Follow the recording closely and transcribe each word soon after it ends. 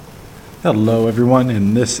Hello, everyone,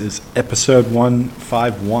 and this is episode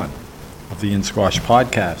 151 of the In Squash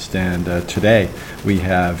podcast. And today we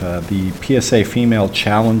have the PSA Female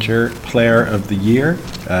Challenger Player of the Year,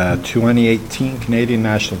 2018 Canadian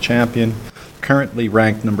National Champion, currently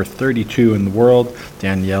ranked number 32 in the world,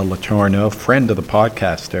 Danielle Letourneau, friend of the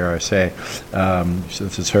podcast, dare I say. So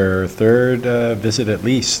this is her third visit, at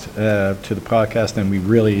least, to the podcast, and we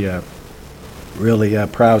really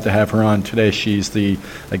proud to have her on today. She's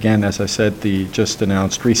again, as I said, just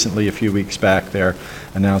announced recently, a few weeks back there,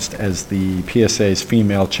 announced as the PSA's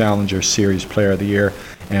Female Challenger Series Player of the Year,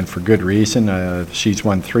 and for good reason. She's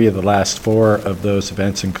won 3 of the last 4 of those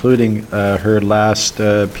events, including her last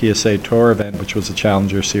PSA Tour event, which was a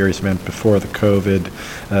Challenger Series event before the COVID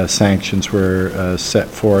sanctions were set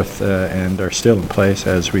forth and are still in place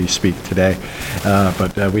as we speak today.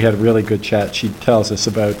 But we had a really good chat. She tells us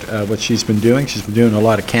about what she's been doing. She's been doing a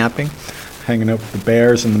lot of camping, hanging out with the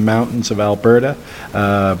bears in the mountains of Alberta,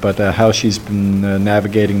 but how she's been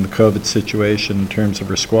navigating the COVID situation in terms of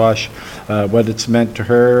her squash, what it's meant to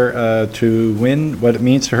her to win, what it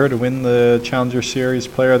means to her to win the Challenger Series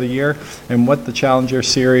Player of the Year, and what the Challenger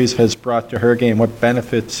Series has brought to her game, what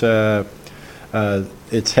benefits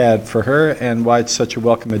it's had for her, and why it's such a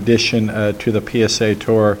welcome addition to the PSA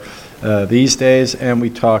Tour these days. And we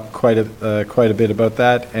talk quite a bit about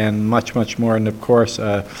that and much more. And of course,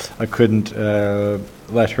 I couldn't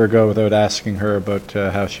let her go without asking her about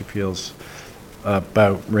how she feels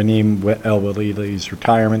about Raneem El Walili's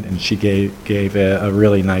retirement, and she gave a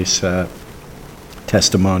really nice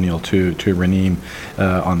testimonial to Raneem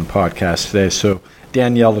on the podcast today. So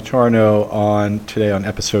Danielle Letourneau today on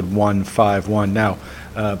episode 151. Now,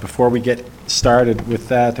 before we get started with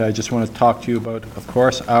that, I just want to talk to you about, of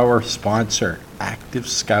course, our sponsor, Active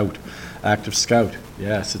Scout. Active Scout,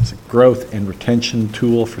 yes, it's a growth and retention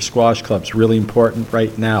tool for squash clubs, really important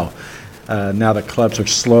right now. Now that clubs are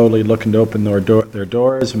slowly looking to open their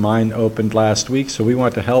doors, mine opened last week, so we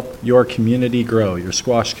want to help your community grow, your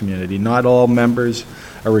squash community. Not all members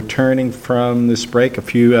are returning from this break. A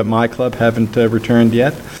few at my club haven't returned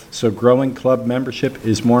yet, so growing club membership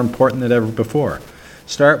is more important than ever before.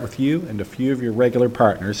 Start with you and a few of your regular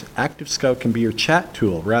partners. Active Scout can be your chat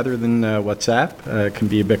tool rather than WhatsApp. It can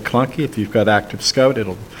be a bit clunky. If you've got Active Scout,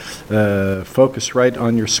 it'll focus right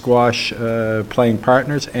on your squash playing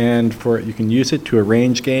partners, and you can use it to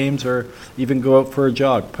arrange games or even go out for a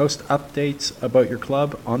jog. Post updates about your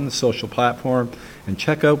club on the social platform and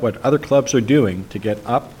check out what other clubs are doing to get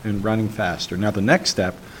up and running faster. Now, the next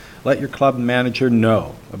step, let your club manager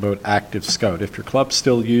know about Active Scout. If your club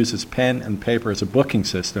still uses pen and paper as a booking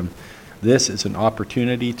system, this is an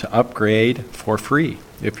opportunity to upgrade for free.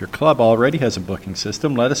 If your club already has a booking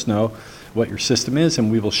system, let us know what your system is,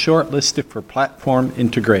 and we will shortlist it for platform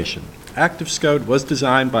integration. Active Scout was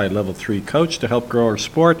designed by a level 3 coach to help grow our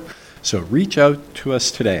sport, so reach out to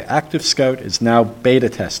us today. Active Scout is now beta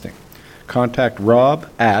testing. Contact Rob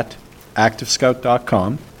at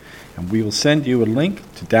activescout.com. and we will send you a link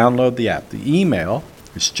to download the app. The email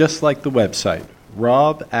is just like the website,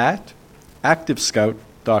 rob at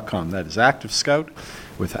activescout.com. That is Active Scout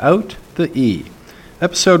without the E.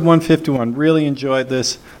 Episode 151, really enjoyed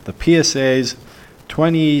this. The PSA's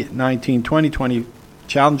 2019-2020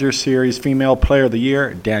 Challenger Series Female Player of the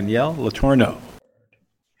Year, Danielle Letourneau.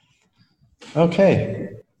 Okay.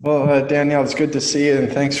 Well, Danielle, it's good to see you,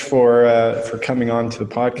 and thanks for coming on to the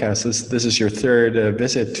podcast. This is your third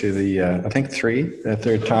visit to the I think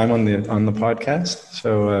third time on the podcast.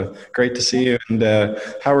 So great to see you. And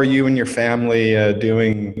how are you and your family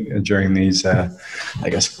doing during these I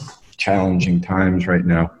guess challenging times right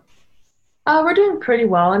now? We're doing pretty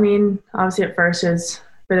well. I mean, obviously at first it's a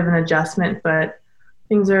bit of an adjustment, but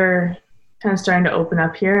things are kind of starting to open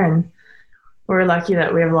up here, and we're lucky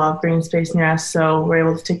that we have a lot of green space near us, so we're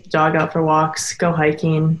able to take the dog out for walks, go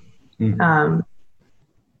hiking.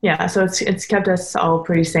 Yeah, so it's kept us all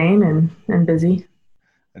pretty sane and busy.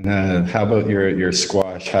 And how about your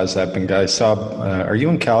squash? How's that been, guys? Are you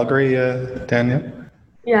in Calgary, Danielle?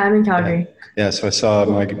 Yeah, I'm in Calgary. Yeah, so I saw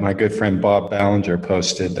my good friend Bob Ballinger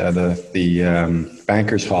posted the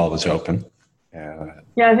Bankers Hall was open.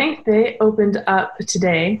 Yeah, I think they opened up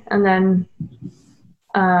today, and then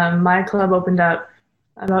my club opened up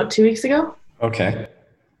about 2 weeks ago. Okay.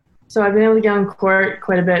 So I've been able to get on court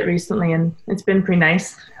quite a bit recently, and it's been pretty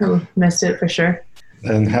nice. I missed it for sure.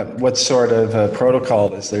 And what sort of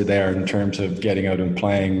protocol is there in terms of getting out and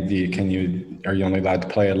playing? Are you only allowed to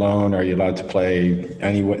play alone? Are you allowed to play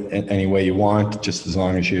any way you want, just as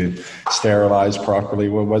long as you sterilize properly?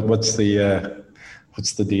 What's the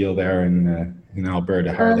deal there in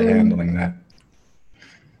Alberta? How are they handling that?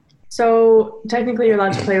 So technically, you're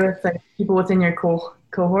allowed to play with like people within your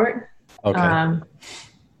cohort. Okay.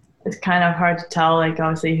 It's kind of hard to tell, like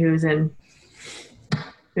obviously who's in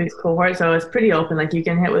whose cohort. So it's pretty open. Like you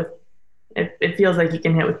can hit with. It feels like you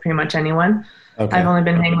can hit with pretty much anyone. Okay. I've only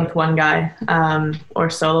been hanging with one guy or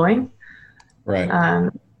soloing. Right.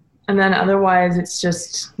 And then otherwise, it's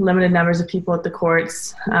just limited numbers of people at the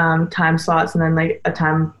courts, time slots, and then like a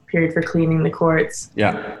time period for cleaning the courts.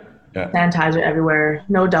 Yeah. Yeah. Sanitizer everywhere.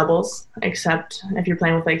 No doubles, except if you're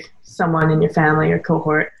playing with like someone in your family or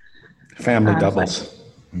cohort. Family doubles.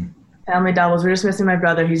 Family doubles. We're just missing my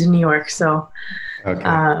brother. He's in New York, so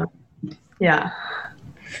Okay. yeah,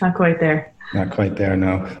 not quite there. Not quite there,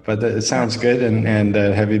 no. But it sounds good. And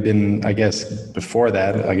have you been, I guess, before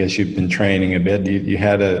that, I guess you've been training a bit. You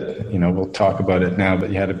had we'll talk about it now,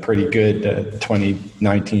 but you had a pretty good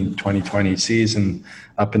 2019, 2020 season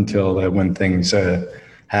up until when things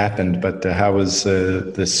happened. But how was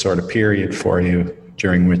this sort of period for you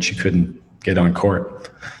during which you couldn't get on court?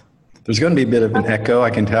 There's going to be a bit of an echo, I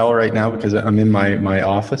can tell right now, because I'm in my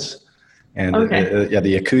office. And Okay.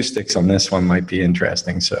 the acoustics on this one might be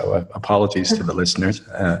interesting. So apologies to the listeners.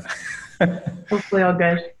 Hopefully all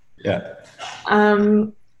good. Yeah.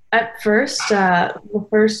 At first, the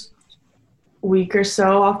first week or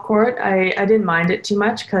so off court, I didn't mind it too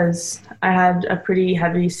much because I had a pretty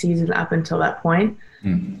heavy season up until that point.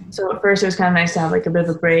 So at first it was kind of nice to have like a bit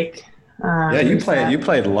of a break. Yeah, you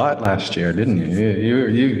played a lot last year, didn't you?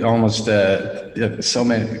 You almost lot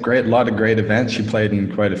of great events. You played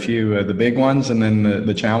in quite a few, the big ones, and then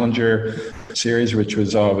the Challenger series, which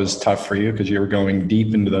was always tough for you because you were going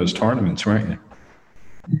deep into those tournaments, weren't you?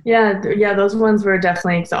 Yeah, those ones were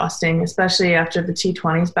definitely exhausting, especially after the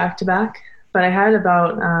T20s back to back. But I had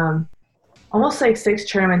about almost like 6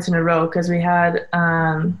 tournaments in a row because we had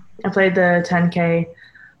I played the 10K.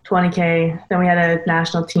 20K. Then we had a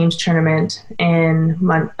national teams tournament in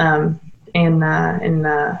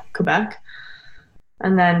Quebec,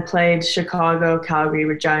 and then played Chicago, Calgary,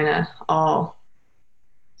 Regina, all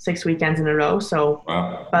 6 weekends in a row. So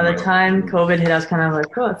by the time COVID hit, I was kind of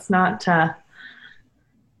like, oh, it's not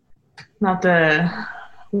the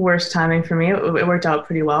worst timing for me. It worked out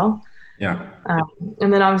pretty well. Yeah.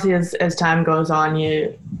 And then obviously as time goes on,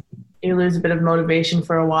 you lose a bit of motivation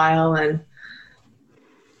for a while and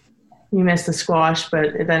you miss the squash,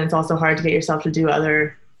 but then it's also hard to get yourself to do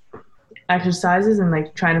other exercises and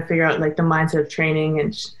like trying to figure out like the mindset of training,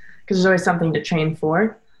 and because there's always something to train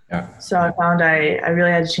for. Yeah. So I found I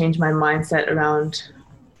really had to change my mindset around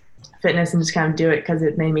fitness and just kind of do it because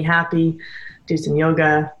it made me happy. Do some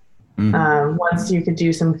yoga. Once you could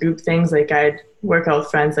do some group things, like I'd work out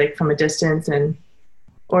with friends like from a distance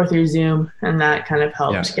or through Zoom, and that kind of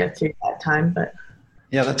helped get through that time. But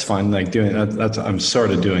yeah, that's fun. Like doing that's I'm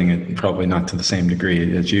sort of doing it, probably not to the same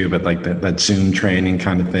degree as you, but like that Zoom training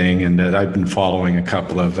kind of thing. And I've been following a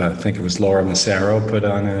couple of, I think it was Laura Massaro put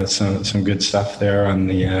on some good stuff there on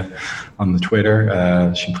the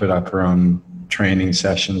Twitter. She put up her own training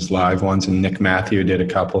sessions, live ones, and Nick Matthew did a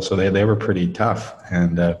couple. So they were pretty tough,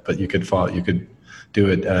 and but you could do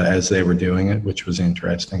it as they were doing it, which was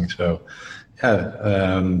interesting. So.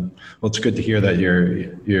 Yeah, well, it's good to hear that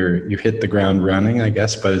you hit the ground running, I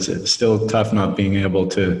guess, but it's still tough not being able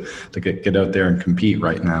to get out there and compete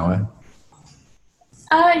right now.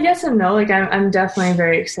 Yes and no. Like I'm definitely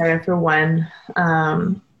very excited for when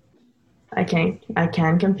I can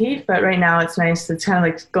compete, but right now it's nice. It's kind of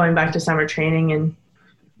like going back to summer training and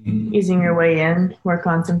easing your way in, work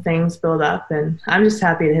on some things, build up, and I'm just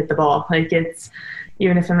happy to hit the ball. Like it's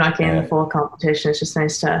even if I'm not getting the full competition, it's just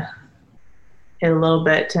nice to hit a little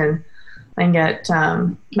bit and get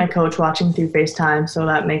my coach watching through FaceTime, so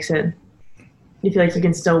that makes it you feel like you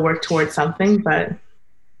can still work towards something, but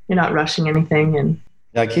you're not rushing anything. And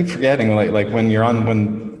yeah, I keep forgetting like when you're on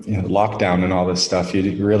lockdown and all this stuff,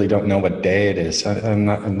 you really don't know what day it is.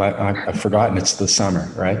 I've forgotten it's the summer,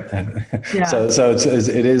 right? Yeah. So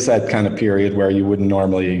it is that kind of period where you wouldn't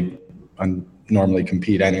normally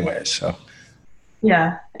compete anyway. So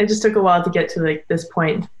yeah, it just took a while to get to like this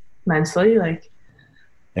point mentally,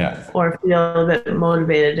 or feel a bit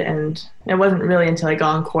motivated, and it wasn't really until I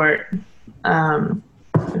got on court a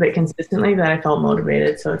bit consistently that I felt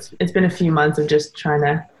motivated. So it's been a few months of just trying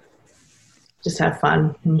to just have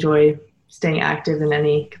fun, enjoy staying active in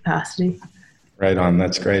any capacity. Right on.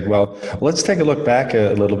 That's great. Well, let's take a look back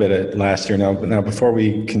a little bit at last year. Now, before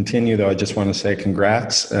we continue, though, I just want to say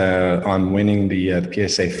congrats on winning the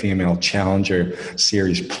PSA Female Challenger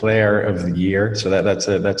Series Player of the Year. So that's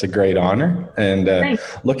a great honor. And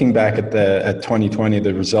looking back at 2020,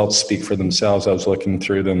 the results speak for themselves. I was looking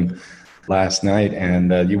through them last night,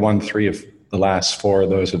 and you won 3 of the last 4 of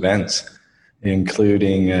those events,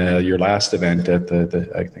 including your last event at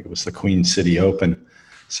the I think it was the Queen City Open.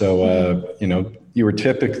 So, you were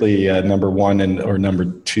typically number 1 or number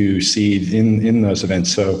 2 seed in those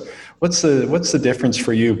events. So what's the difference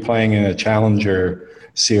for you playing in a Challenger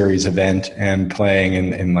Series event and playing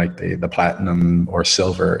in like the platinum or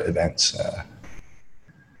silver events?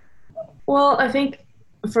 Well, I think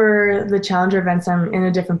for the Challenger events, I'm in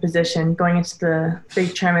a different position. Going into the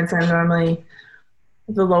big tournaments, I'm normally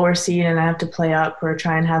the lower seed and I have to play up or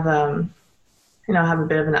try and have have a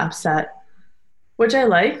bit of an upset, which I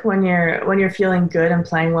like when you're feeling good and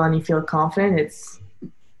playing well and you feel confident. It's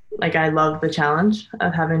like I love the challenge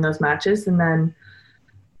of having those matches. And then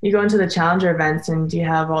you go into the Challenger events and you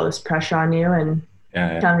have all this pressure on you and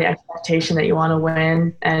kind of the expectation that you want to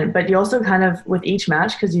win. But you also kind of, with each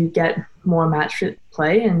match, because you get more match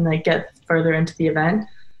play and like get further into the event,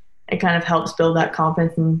 it kind of helps build that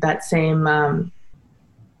confidence and that same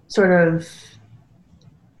sort of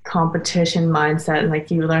competition mindset. And like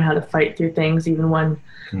you learn how to fight through things even when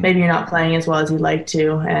maybe you're not playing as well as you'd like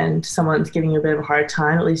to and someone's giving you a bit of a hard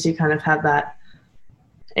time. At least you kind of have that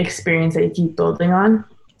experience that you keep building on.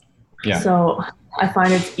 Yeah. So I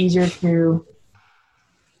find it's easier to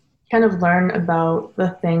kind of learn about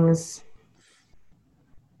the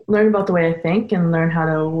way I think and learn how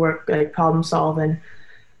to work, like problem solve and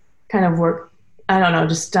kind of work, I don't know,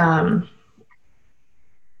 just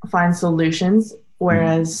find solutions.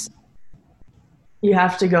 Whereas you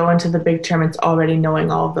have to go into the big tournaments already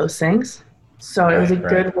knowing all of those things. So it was a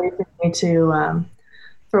good way for me to,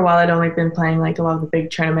 for a while I'd only been playing like a lot of the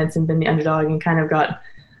big tournaments and been the underdog and kind of got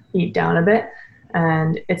beat down a bit.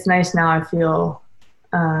 And it's nice now. I feel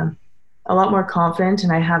a lot more confident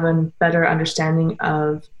and I have a better understanding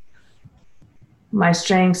of my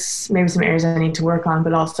strengths, maybe some areas I need to work on,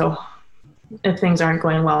 but also if things aren't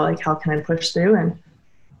going well, like how can I push through? And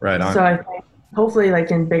right on. So I think hopefully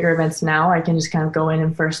like in bigger events now, I can just kind of go in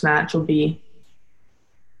and first match will be,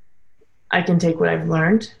 I can take what I've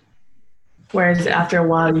learned. Whereas after a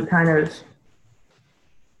while, you kind of,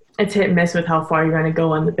 it's hit and miss with how far you're going to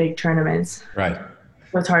go in the big tournaments. Right.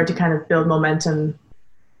 So it's hard to kind of build momentum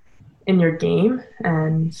in your game.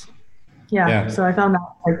 And so I found that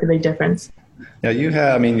like the big difference. Yeah, you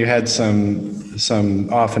had some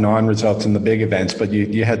off and on results in the big events, but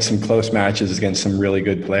you had some close matches against some really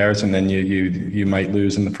good players, and then you might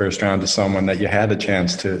lose in the first round to someone that you had a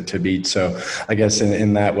chance to beat. So I guess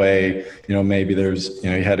in that way, maybe there's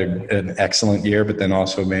you had an excellent year, but then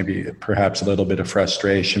also maybe perhaps a little bit of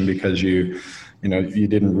frustration because you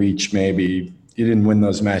didn't reach, maybe you didn't win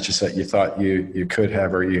those matches that you thought you could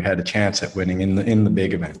have or you had a chance at winning in the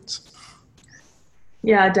big events.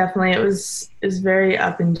 Yeah, definitely. It was very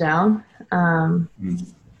up and down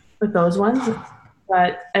with those ones.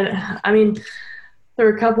 But I mean, there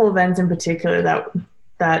were a couple events in particular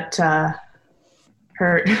that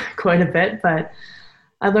hurt quite a bit, but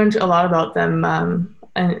I learned a lot about them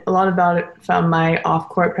and a lot about it from my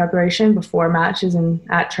off-court preparation before matches and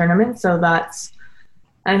at tournaments. So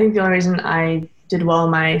I think the only reason I did well in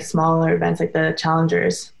my smaller events like the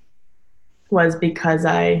Challengers was because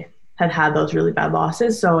I had those really bad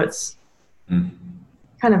losses. So it's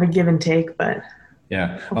kind of a give and take, but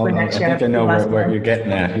yeah, I think I know where you're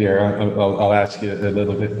getting at here. I'll ask you a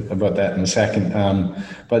little bit about that in a second.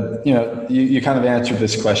 But you kind of answered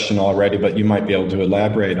this question already, but you might be able to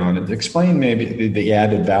elaborate on it. Explain maybe the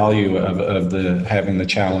added value of having the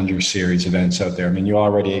Challenger Series events out there. I mean, you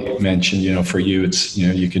already mentioned, for you, it's,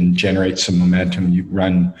 you can generate some momentum.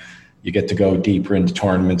 You get to go deeper into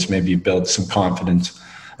tournaments, maybe you build some confidence.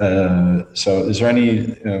 So is there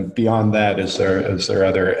any, beyond that, is there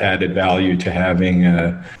other added value to having,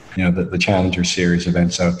 the Challenger Series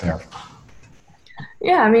events out there?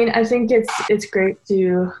 Yeah, I mean, I think it's great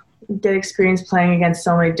to get experience playing against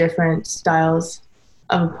so many different styles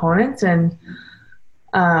of opponents. And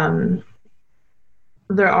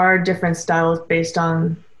there are different styles based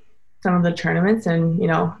on some of the tournaments and,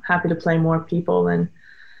 happy to play more people and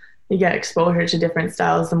you get exposure to different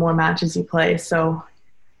styles the more matches you play. So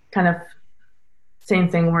kind of same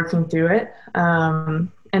thing working through it and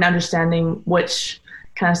understanding which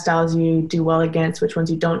kind of styles you do well against, which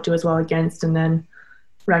ones you don't do as well against, and then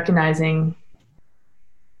recognizing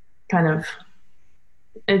kind of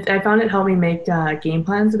I found it helped me make game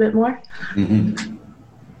plans a bit more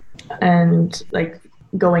and like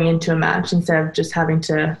going into a match instead of just having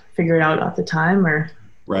to figure it out at the time or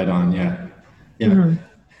right on.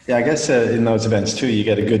 Yeah, I guess in those events too, you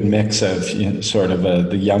get a good mix of sort of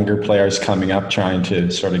the younger players coming up, trying to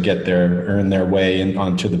sort of earn their way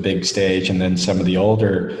onto the big stage, and then some of the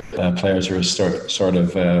older players who are sort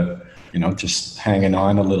of just hanging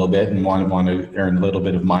on a little bit and want to earn a little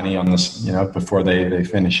bit of money on this, before they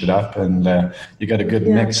finish it up. And you got a good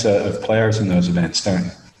mix of players in those events, don't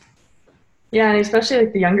you? Yeah, and especially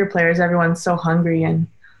like the younger players, everyone's so hungry and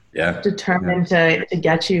determined to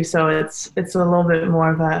get you. So it's a little bit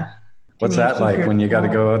more of a. What's that like when you got to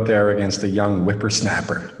go out there against a young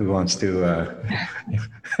whippersnapper who wants to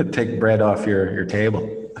take bread off your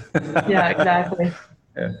table? Yeah, exactly.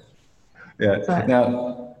 Yeah. But.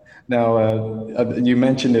 Now, you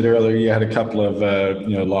mentioned it earlier. You had a couple of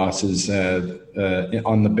losses in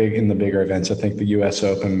the bigger events. I think the U.S.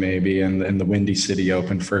 Open maybe, and the Windy City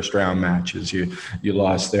Open first round matches. You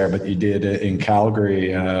lost there, but you did in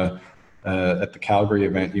Calgary. At the Calgary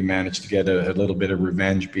event, you managed to get a little bit of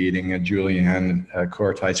revenge, beating Julianne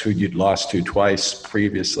Cortez, who you'd lost to twice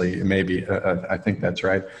previously. Maybe I think that's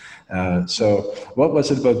right. So, what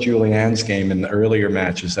was it about Julianne's game in the earlier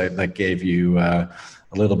matches that gave you a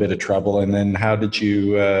little bit of trouble? And then how did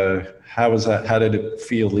you? How was that? How did it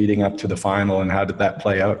feel leading up to the final, and how did that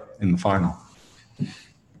play out in the final?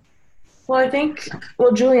 Well, I think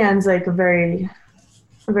Julianne's like a very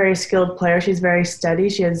skilled player. She's very steady.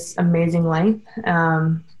 She has amazing length.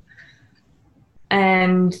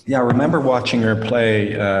 And yeah, I remember watching her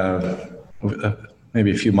play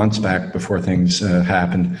maybe a few months back before things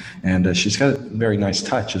happened, and she's got a very nice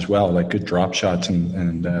touch as well, like good drop shots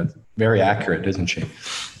and very accurate, isn't she?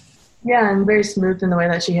 Yeah, and very smooth in the way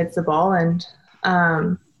that she hits the ball. And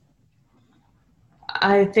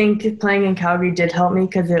I think playing in Calgary did help me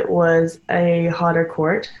because it was a hotter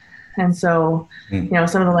court. And so,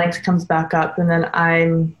 some of the length comes back up, and then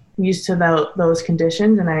I'm used to those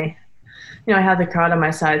conditions, and I had the crowd on my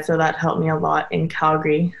side, so that helped me a lot in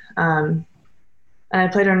Calgary. And I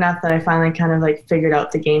played her enough that I finally kind of like figured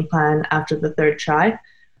out the game plan after the third try.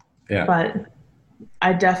 Yeah. But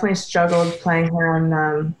I definitely struggled playing her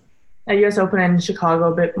on at US Open in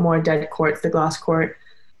Chicago, a bit more dead courts, the glass court,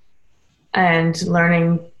 and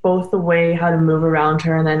learning both the way how to move around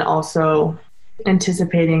her and then also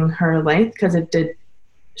anticipating her length, because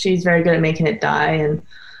she's very good at making it die, and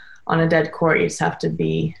on a dead court you just have to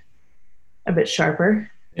be a bit sharper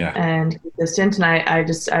and consistent, and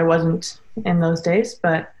I wasn't in those days.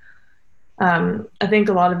 But I think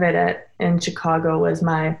a lot of it in Chicago was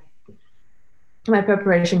my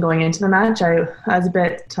preparation going into the match. I was a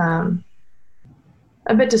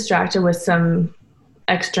bit distracted with some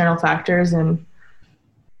external factors, and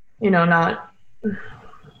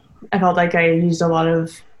I felt like I used a lot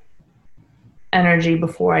of energy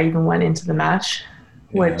before I even went into the match,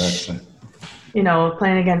 which,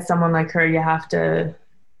 playing against someone like her, you have to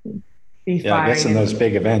be firing. I guess in those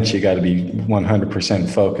big events, you got to be 100%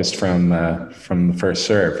 focused from the first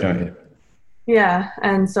serve, don't you? Yeah,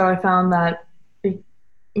 and so I found that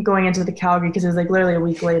going into the Calgary, because it was like literally a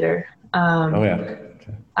week later,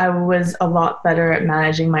 I was a lot better at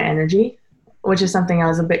managing my energy, which is something I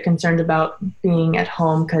was a bit concerned about being at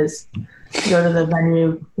home, because you go to the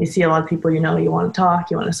venue, you see a lot of people, you want to talk,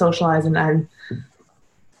 you want to socialize, and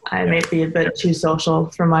I may be a bit too social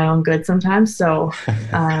for my own good sometimes. So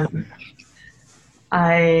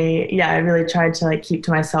I really tried to like keep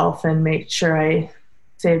to myself and make sure I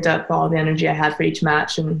saved up all the energy I had for each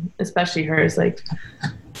match, and especially hers, like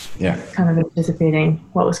kind of anticipating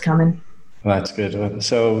what was coming. Well, that's good.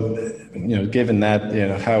 So, given that,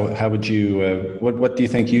 how would you, what do you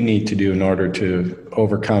think you need to do in order to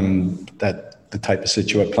overcome the type of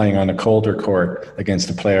situation, playing on a colder court against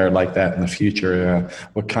a player like that in the future?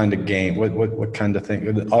 What kind of game, what kind of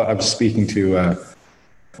thing? I was speaking to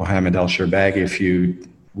Mohamed El Shorbagy a few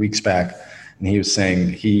weeks back, and he was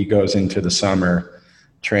saying he goes into the summer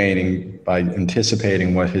training by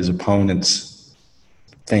anticipating what his opponents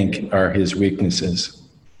think are his weaknesses.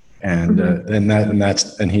 And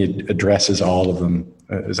and he addresses all of them.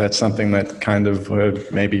 Is that something that kind of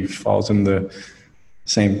maybe falls in the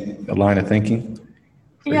same line of thinking?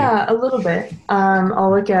 Yeah, a little bit.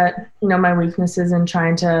 I'll look at my weaknesses and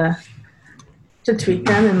trying to tweak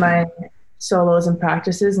them in my solos and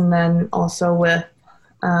practices, and then also with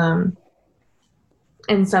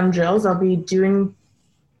in some drills I'll be doing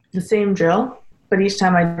the same drill, but each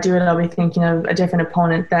time I do it I'll be thinking of a different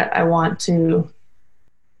opponent that I want to.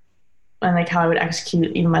 And like how I would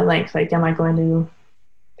execute even my length. Like, am I going to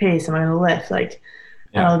pace? Am I going to lift?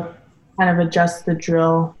 I'll kind of adjust the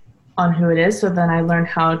drill on who it is. So then I learn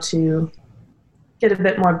how to get a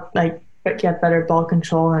bit more, get better ball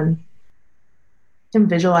control and can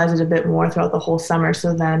visualize it a bit more throughout the whole summer.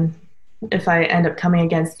 So then if I end up coming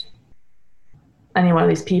against any one of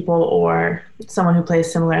these people or someone who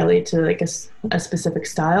plays similarly to like a specific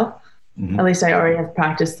style, at least I already have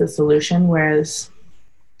practiced the solution. Whereas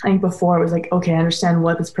I think before it was like, okay, I understand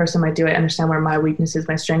what this person might do. I understand where my weaknesses,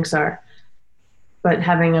 my strengths are. But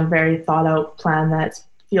having a very thought out plan that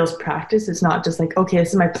feels practice, it's not just like, okay, this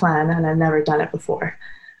is my plan and I've never done it before.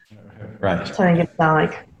 Right. So I think it's now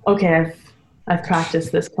like, okay, I've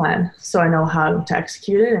practiced this plan, so I know how to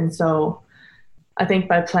execute it. And so I think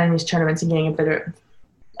by playing these tournaments and getting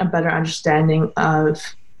a better understanding of,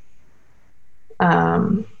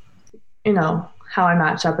 you know, how I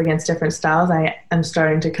match up against different styles, I am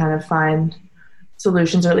starting to kind of find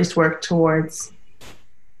solutions, or at least work towards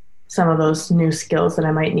some of those new skills that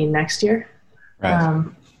I might need next year. Right.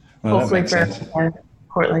 Well, hopefully for a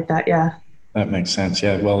court like that, yeah. That makes sense.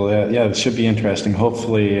 Yeah. Well, yeah, it should be interesting.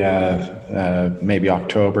 Hopefully, maybe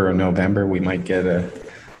October or November, we might get a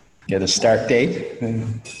start date.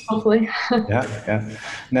 Hopefully. Yeah.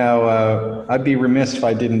 Now, I'd be remiss if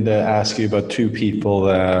I didn't ask you about two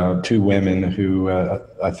people, two women who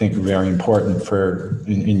I think are very important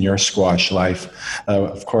in your squash life.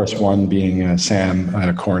 Of course, one being Sam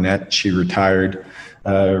Cornett. She retired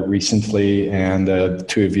recently, and the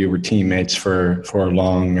two of you were teammates for a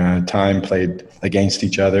long time, played against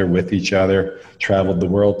each other, with each other, traveled the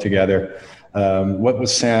world together. What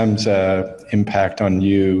was Sam's impact on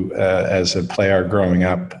you as a player growing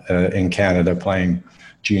up in Canada, playing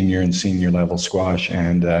junior and senior level squash,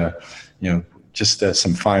 and just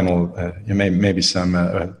some final, maybe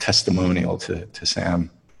some testimonial to Sam?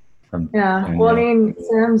 Well, I mean,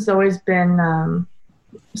 Sam's always been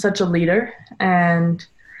such a leader, and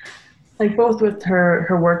like both with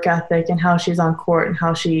her work ethic and how she's on court and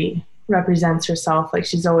how she represents herself, like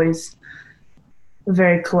she's always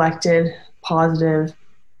very collected, positive,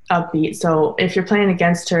 upbeat. So if you're playing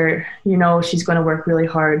against her, you know she's going to work really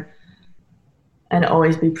hard and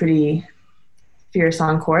always be pretty fierce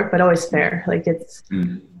on court, but always fair. Like it's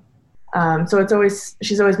so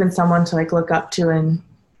she's always been someone to like look up to and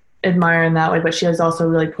admire in that way, but she has also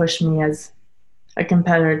really pushed me as a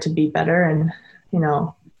competitor to be better, and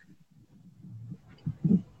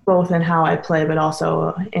both in how I play but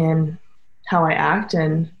also in how I act.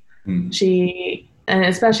 And and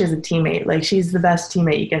especially as a teammate, like she's the best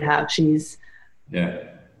teammate you could have. She's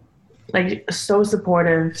like so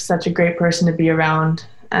supportive, such a great person to be around,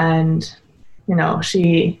 and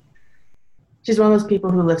she's one of those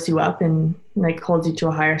people who lifts you up and like holds you to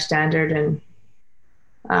a higher standard. And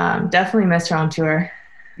definitely miss her on tour.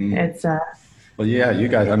 It's well, yeah, you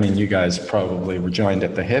guys probably were joined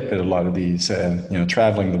at the hip at a lot of these,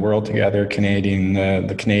 traveling the world together.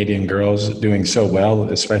 The Canadian girls doing so well,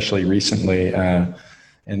 especially recently.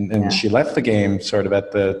 And she left the game sort of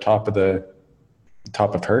at the top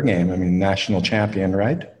of her game. I mean, national champion,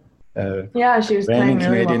 right? She was playing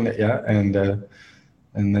really Canadian, well. Yeah,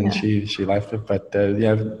 and then she left it, but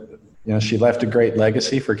she left a great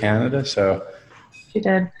legacy for Canada. So she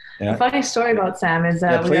did. Yeah. A funny story about Sam is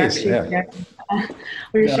that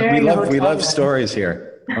we love stories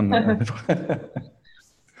here.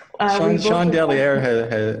 Sean Deliere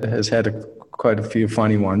has had quite a few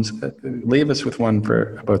funny ones. Leave us with one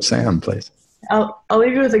about Sam, please. I'll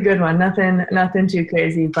leave you with a good one. Nothing too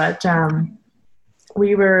crazy, but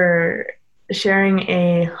we were sharing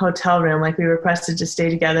a hotel room. Like we requested to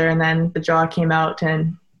stay together, and then the draw came out,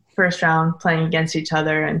 and first round playing against each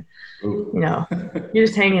other, and you're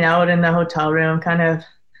just hanging out in the hotel room, kind of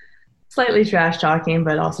slightly trash talking,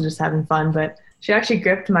 but also just having fun. But she actually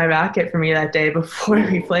gripped my racket for me that day before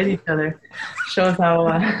we played each other. Shows how.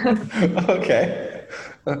 Okay.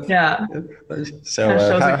 Yeah.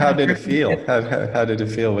 So how did it feel? How did it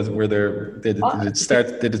feel? Did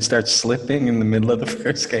it start slipping in the middle of the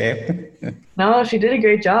first game? No, she did a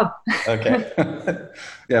great job. Okay.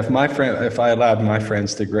 Yeah, if I allowed my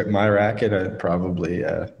friends to grip my racket, I'd probably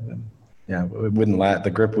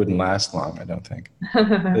the grip wouldn't last long, I don't think.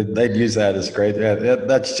 They'd use that as great.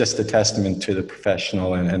 That's just a testament to the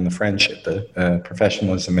professional and the friendship, the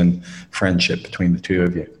professionalism and friendship between the two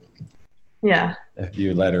of you. Yeah. If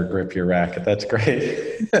you let her grip your racket, that's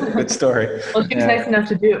great. Good story. Well, she was nice enough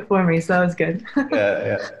to do it for me, so that was good.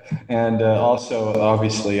 Yeah. And also,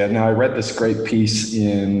 obviously, now I read this great piece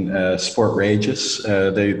in Sportrageous.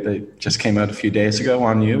 They just came out a few days ago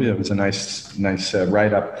on you. It was a nice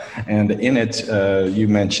write-up. And in it, you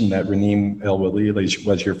mentioned that Raneem El-Wailly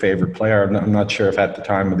was your favorite player. I'm not sure if at the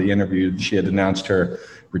time of the interview she had announced her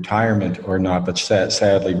retirement or not, but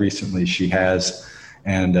sadly, recently she has.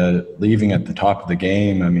 And leaving at the top of the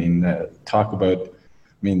game, I mean, there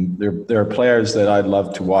are players that I'd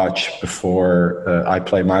love to watch before I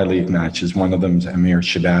play my league matches. One of them is Amir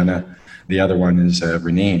Shabana. The other one is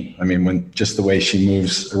Raneem. I mean, just the way she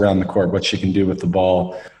moves around the court, what she can do with the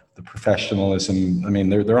ball, the professionalism. I mean,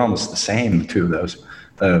 they're almost the same, the two of those.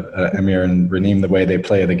 Amir and Raneem, the way they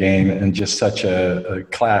play the game, and just such a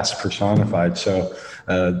class personified. So,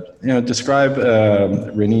 describe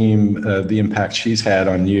Raneem, the impact she's had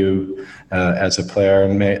on you as a player,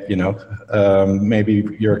 and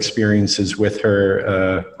maybe your experiences with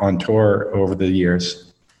her on tour over the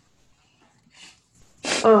years.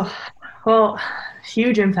 Oh, well,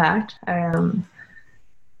 huge impact.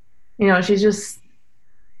 She's just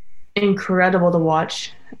incredible to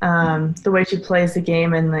watch. The way she plays the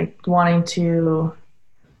game and like wanting to,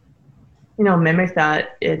 mimic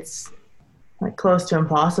that, it's like close to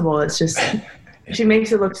impossible. It's just, she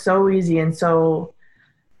makes it look so easy and so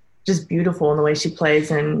just beautiful in the way she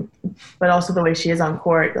plays, but also the way she is on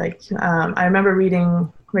court. Like, I remember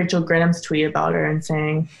reading Rachel Grinham's tweet about her and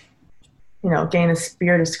saying, getting the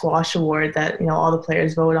Spirit of Squash award that, all the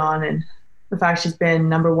players vote on, and the fact she's been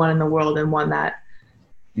number one in the world and won that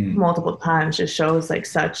multiple times just shows like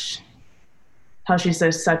how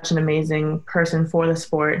she's such an amazing person for the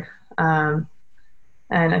sport. And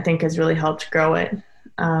I think has really helped grow it.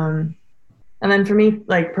 And then for me,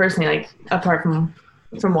 like personally, like apart from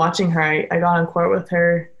watching her, I got on court with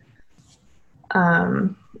her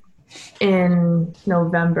in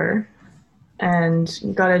November and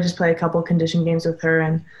got to just play a couple condition games with her.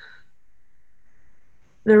 And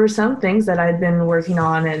there were some things that I'd been working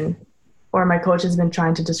on or my coach has been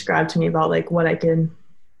trying to describe to me about like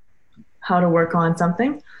how to work on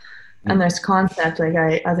something. And this concept, like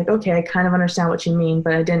I was like, okay, I kind of understand what you mean,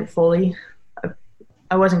 but I didn't fully,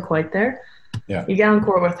 I wasn't quite there. Yeah. You get on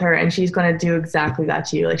court with her and she's going to do exactly that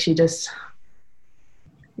to you. Like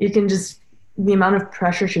the amount of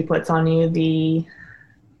pressure she puts on you, the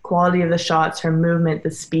quality of the shots, her movement,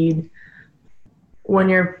 the speed. When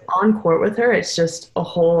you're on court with her, it's just a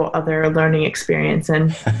whole other learning experience.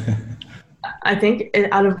 And I think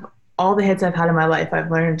out of all the hits I've had in my life, I've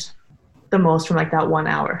learned the most from like that 1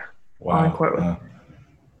 hour on court with her.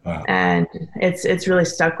 Wow. And it's really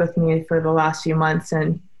stuck with me for the last few months,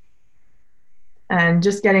 and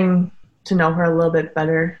just getting to know her a little bit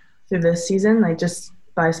better through this season, like just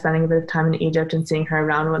by spending a bit of time in Egypt and seeing her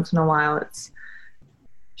around once in a while,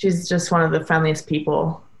 she's just one of the friendliest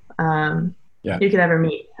people you could ever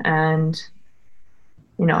meet. And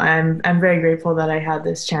I'm very grateful that I had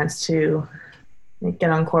this chance to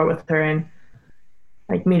get on court with her and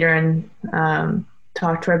like meet her and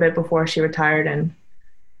talk to her a bit before she retired, and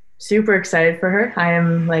super excited for her. I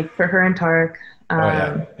am like for her and Tarek.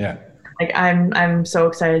 Like I'm so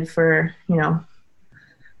excited for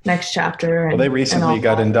next chapter. Well, they recently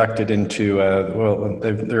got inducted into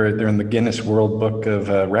they're in the Guinness World Book of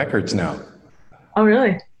Records now. Oh,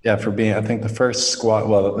 really? Yeah, for being the first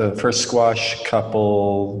squash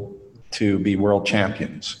couple to be world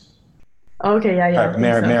champions. Okay, yeah.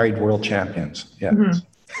 Married world champions. Yeah. Mm-hmm.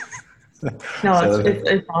 No,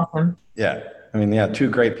 it's awesome. Yeah. I mean, two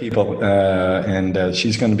great people, and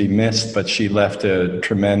she's going to be missed, but she left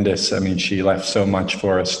she left so much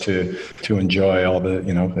for us to enjoy. All the,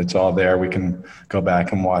 it's all there. We can go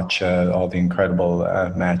back and watch all the incredible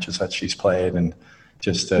matches that she's played, and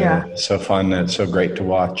just so fun and so great to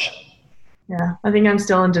watch. Yeah, I think I'm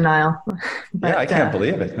still in denial. But, I can't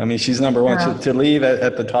believe it. I mean, she's number one. So to leave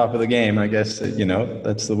at the top of the game, I guess,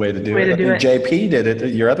 that's the way to do it. I think JP did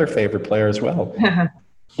it, your other favorite player as well.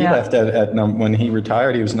 He left when he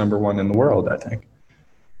retired, he was number one in the world, I think.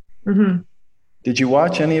 Mm-hmm. Did you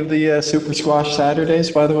watch any of the Super Squash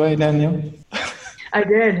Saturdays, by the way, Danielle? I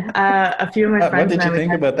did. A few of my friends. What did you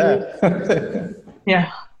think about that?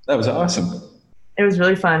 Yeah. That was awesome. It was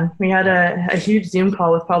really fun. We had a huge Zoom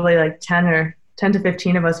call with probably like 10 to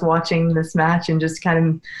 15 of us watching this match and just kind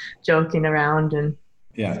of joking around. And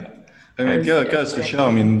yeah. I mean, it goes to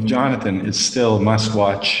show, Jonathan is still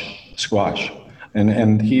must-watch squash.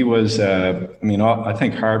 And he was, I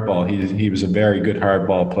think hardball, he was a very good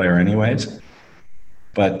hardball player anyways.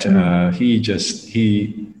 But he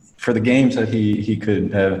for the games that he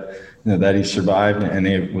could have, that he survived and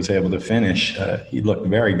he was able to finish, he looked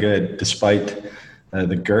very good despite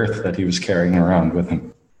the girth that he was carrying around with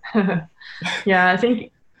him. Yeah, I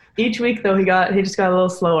think each week though he just got a little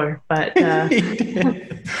slower, but he did.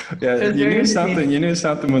 Yeah, you knew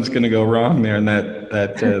something was going to go wrong there in that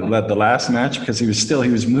led the last match, because he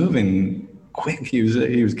was moving quick. He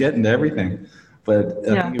was getting to everything, but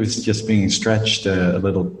I think he was just being stretched a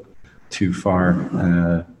little too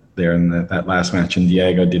far there in that last match. And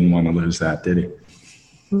Diego didn't want to lose that, did he?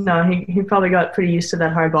 No, he probably got pretty used to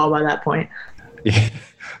that hardball by that point.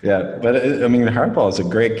 Yeah, but the hardball is a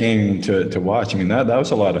great game to watch. That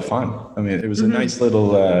was a lot of fun. It was a nice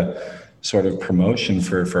little sort of promotion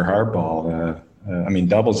for hardball.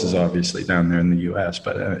 Doubles is obviously down there in the U.S.,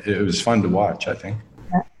 but it was fun to watch, I think.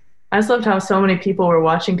 Yeah. I just loved how so many people were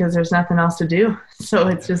watching because there's nothing else to do. So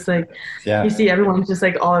it's just like Yeah, you see everyone just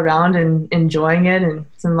like all around and enjoying it, and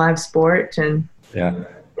some live sport and yeah,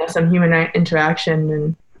 some human interaction,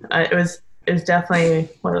 and it was definitely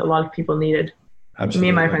what a lot of people needed. Me and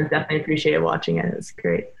my absolutely. friends definitely appreciated watching it. It was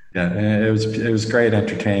great. Yeah, and it was great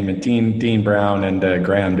entertainment. Dean Brown and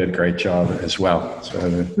Graham did a great job as well. So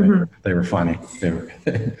they were funny. They were,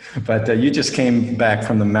 but you just came back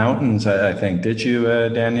from the mountains, I think. Did you,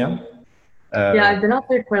 Danielle? Yeah, I've been out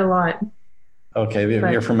there quite a lot, Okay, you're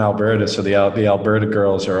but from Alberta, so the Alberta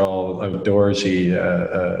girls are all outdoorsy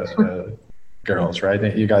girls,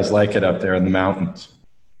 right? You guys like it up there in the mountains.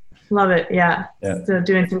 love it. Yeah. Yeah. So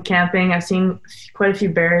doing some camping. I've seen quite a few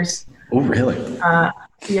bears. Oh, really? Uh,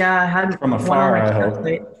 yeah, I had From one on afar, my I trip hope.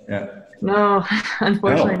 site. Yeah. No,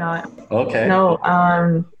 unfortunately No. not. Okay.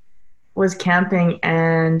 No, was camping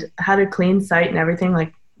and had a clean site and everything.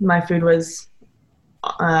 Like my food was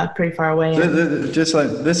pretty far away. And Just like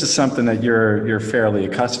this is something that you're fairly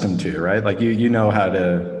accustomed to, right? Like you know how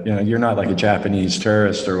to, you're not like a Japanese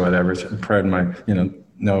tourist or whatever. Pardon my,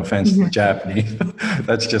 no offense to the Japanese.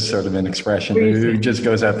 That's just sort of an expression who just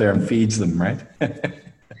goes out there and feeds them, right?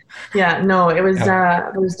 yeah, no, it was Yeah.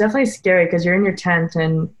 it was definitely scary because you're in your tent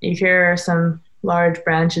and you hear some large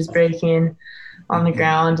branches breaking on the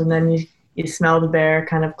ground, and then you smell the bear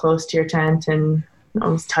kind of close to your tent and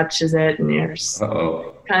almost touches it, and you're just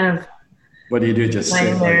Uh-oh. kind of What do you do? Just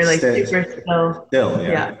laying sit there like like stay super still. still, Yeah,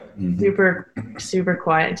 yeah. Mhm. super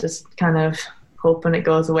quiet, just kind of hoping it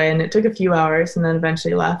goes away. And it took a few hours, and then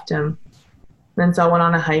eventually left him. Then saw one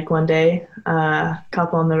on a hike one day,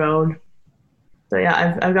 couple on the road. So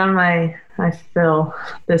yeah, I've gotten my fill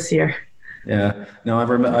this year. Yeah. No,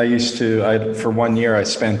 I used to, for 1 year, I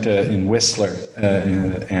spent in Whistler,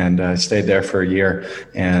 and I stayed there for a year.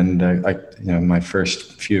 And my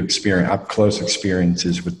first few up close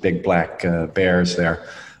experiences with big black bears there.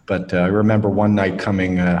 But I remember one night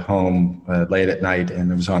coming home late at night,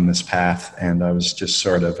 and it was on this path, and I was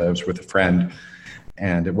I was with a friend,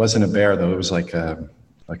 and it wasn't a bear though; it was like a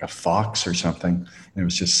fox or something. And it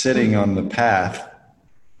was just sitting on the path,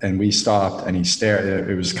 and we stopped, and he stared.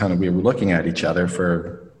 It was kind of, we were looking at each other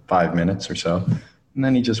for 5 minutes or so, and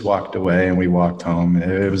then he just walked away, and we walked home.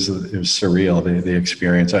 It was surreal, the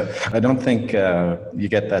experience. I don't think you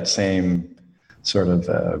get that same sort of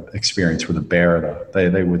experience with a bear though.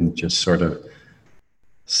 They wouldn't just sort of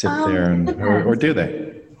sit there It or depends. do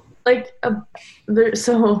they? Like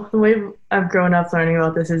so the way I've grown up learning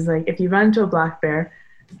about this is like if you run into a black bear,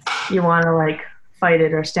 you want to like fight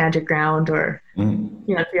it or stand your ground, or Mm.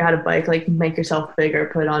 if you had a bike, like make yourself bigger,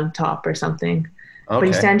 put it on top or something. But you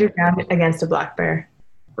Okay, stand your ground against a black bear.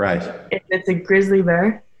 right. If it's a grizzly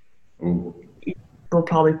bear, Ooh. we'll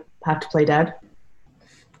probably have to play dead.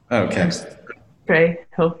 Okay. Just pray,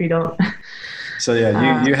 hope you don't. So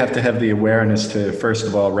yeah, you have to have the awareness to first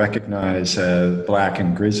of all recognize black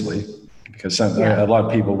and grizzly, because Yeah. a lot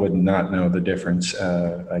of people would not know the difference.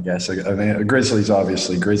 I guess I mean a grizzly's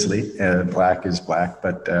obviously grizzly, black is black,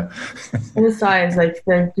 but And the size, like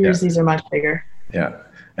the yeah, grizzlies are much bigger. yeah,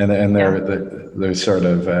 and Yeah. they're sort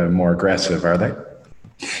of more aggressive, are they?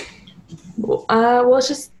 Well, it's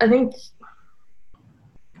just I think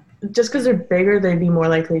just because they're bigger, they'd be more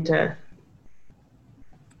likely to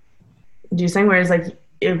do something. Whereas, like,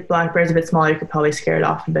 if black bear's a bit smaller, you could probably scare it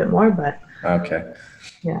off a bit more. But Okay,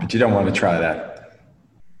 yeah, but you don't want to try that.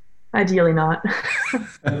 ideally not.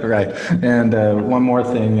 Right. And one more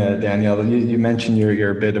thing, Danielle, you mentioned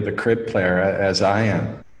you're a bit of a crib player, as I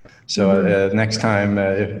am. So next time,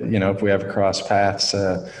 if we ever cross paths,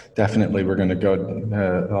 definitely we're going to go.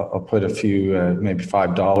 I'll put a few, maybe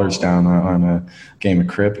 $5 down on a game of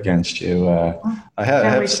crib against you. I Can't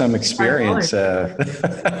have wait to some see experience,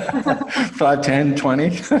 $5. 5, 10, 20,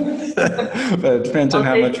 but it depends on I'll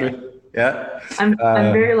how take much it. we. Yeah. I'm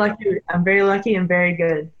very lucky. I'm very lucky and very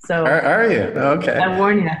good. So Are you okay? I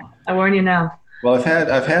warn you. I warn you now. Well, I've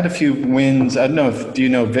had a few wins. I don't know if do you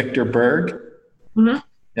know Victor Berg? Hmm.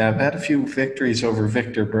 Yeah, I've had a few victories over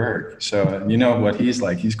Victor Berg. So you know what he's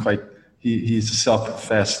like. He's a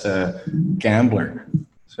self-professed gambler.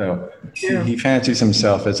 So True. he fancies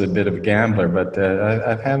himself as a bit of a gambler. But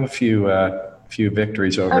I've had a few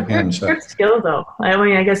victories over him. So Good skill though. I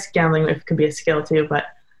mean, I guess gambling could be a skill too, but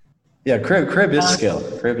yeah, crib is skill.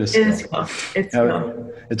 Crib is it is skill. skill. It's Now,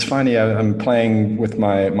 skill. it's funny. I'm playing with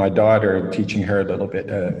my daughter, teaching her a little bit,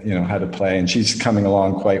 how to play, and she's coming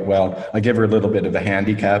along quite well. I give her a little bit of a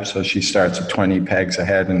handicap, so she starts at 20 pegs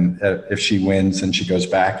ahead, and if she wins, then she goes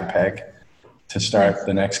back a peg to start Nice.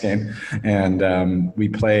 the next game. And we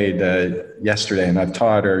played yesterday, and I've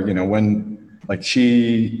taught her, when like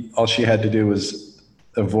all she had to do was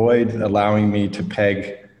avoid allowing me to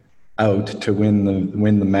peg out to win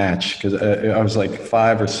the match, because I was like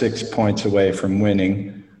 5 or 6 points away from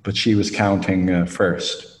winning, but she was counting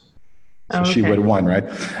first. So she would have won, right?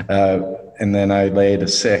 And then I laid a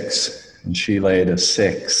 6, and she laid a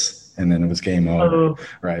 6, and then it was game over,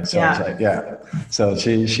 right? So I was like, yeah. So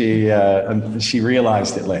she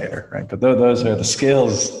realized it later, right? But those are the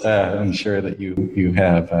skills I'm sure that you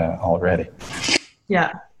have already.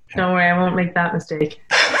 Yeah. Don't worry, I won't make that mistake.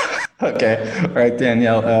 Okay. All right,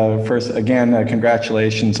 Danielle. First, again,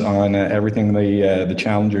 congratulations on everything, the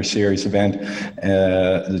Challenger Series event,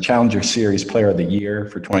 the Challenger Series Player of the Year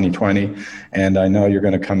for 2020. And I know you're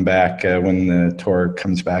going to come back when the tour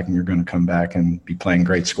comes back, and you're going to come back and be playing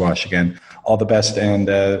great squash again. All the best, and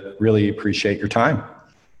really appreciate your time.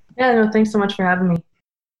 Yeah, no, thanks so much for having me.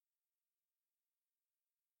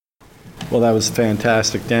 Well, that was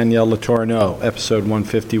fantastic. Danielle Letourneau, episode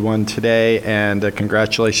 151 today, and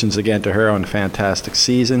congratulations again to her on a fantastic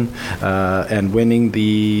season and winning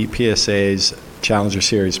the PSA's Challenger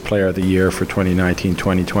Series Player of the Year for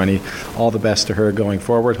 2019-2020. All the best to her going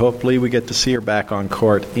forward. Hopefully we get to see her back on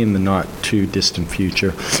court in the not-too-distant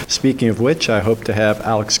future. Speaking of which, I hope to have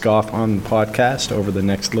Alex Goff on the podcast over the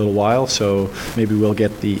next little while, so maybe we'll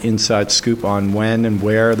get the inside scoop on when and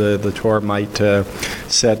where the tour might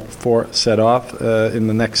set off in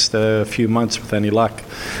the next few months with any luck.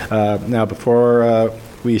 Now, before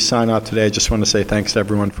we sign off today, I just want to say thanks to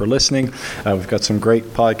everyone for listening. We've got some great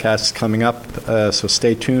podcasts coming up, so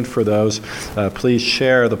stay tuned for those. Please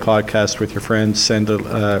share the podcast with your friends.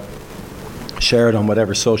 Share it on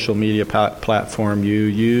whatever social media platform you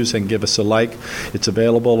use, and give us a like. It's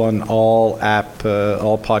available on all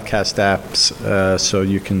podcast apps, so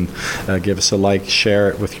you can give us a like,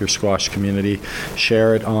 share it with your squash community,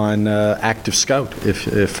 share it on Active Scout.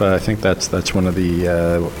 If I think that's one of the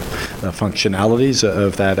functionalities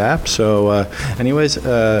of that app. So, anyways,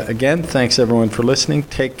 again, thanks everyone for listening.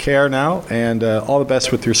 Take care now, and all the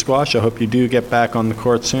best with your squash. I hope you do get back on the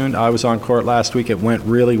court soon. I was on court last week. It went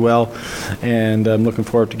really well. And I'm looking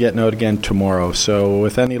forward to getting out again tomorrow. So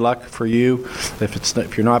with any luck for you,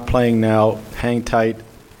 if you're not playing now, hang tight,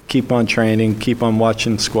 keep on training, keep on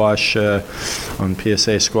watching squash on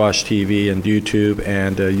PSA Squash TV and YouTube,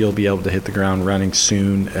 and you'll be able to hit the ground running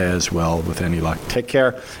soon as well with any luck. Take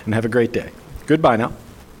care and have a great day. Goodbye now.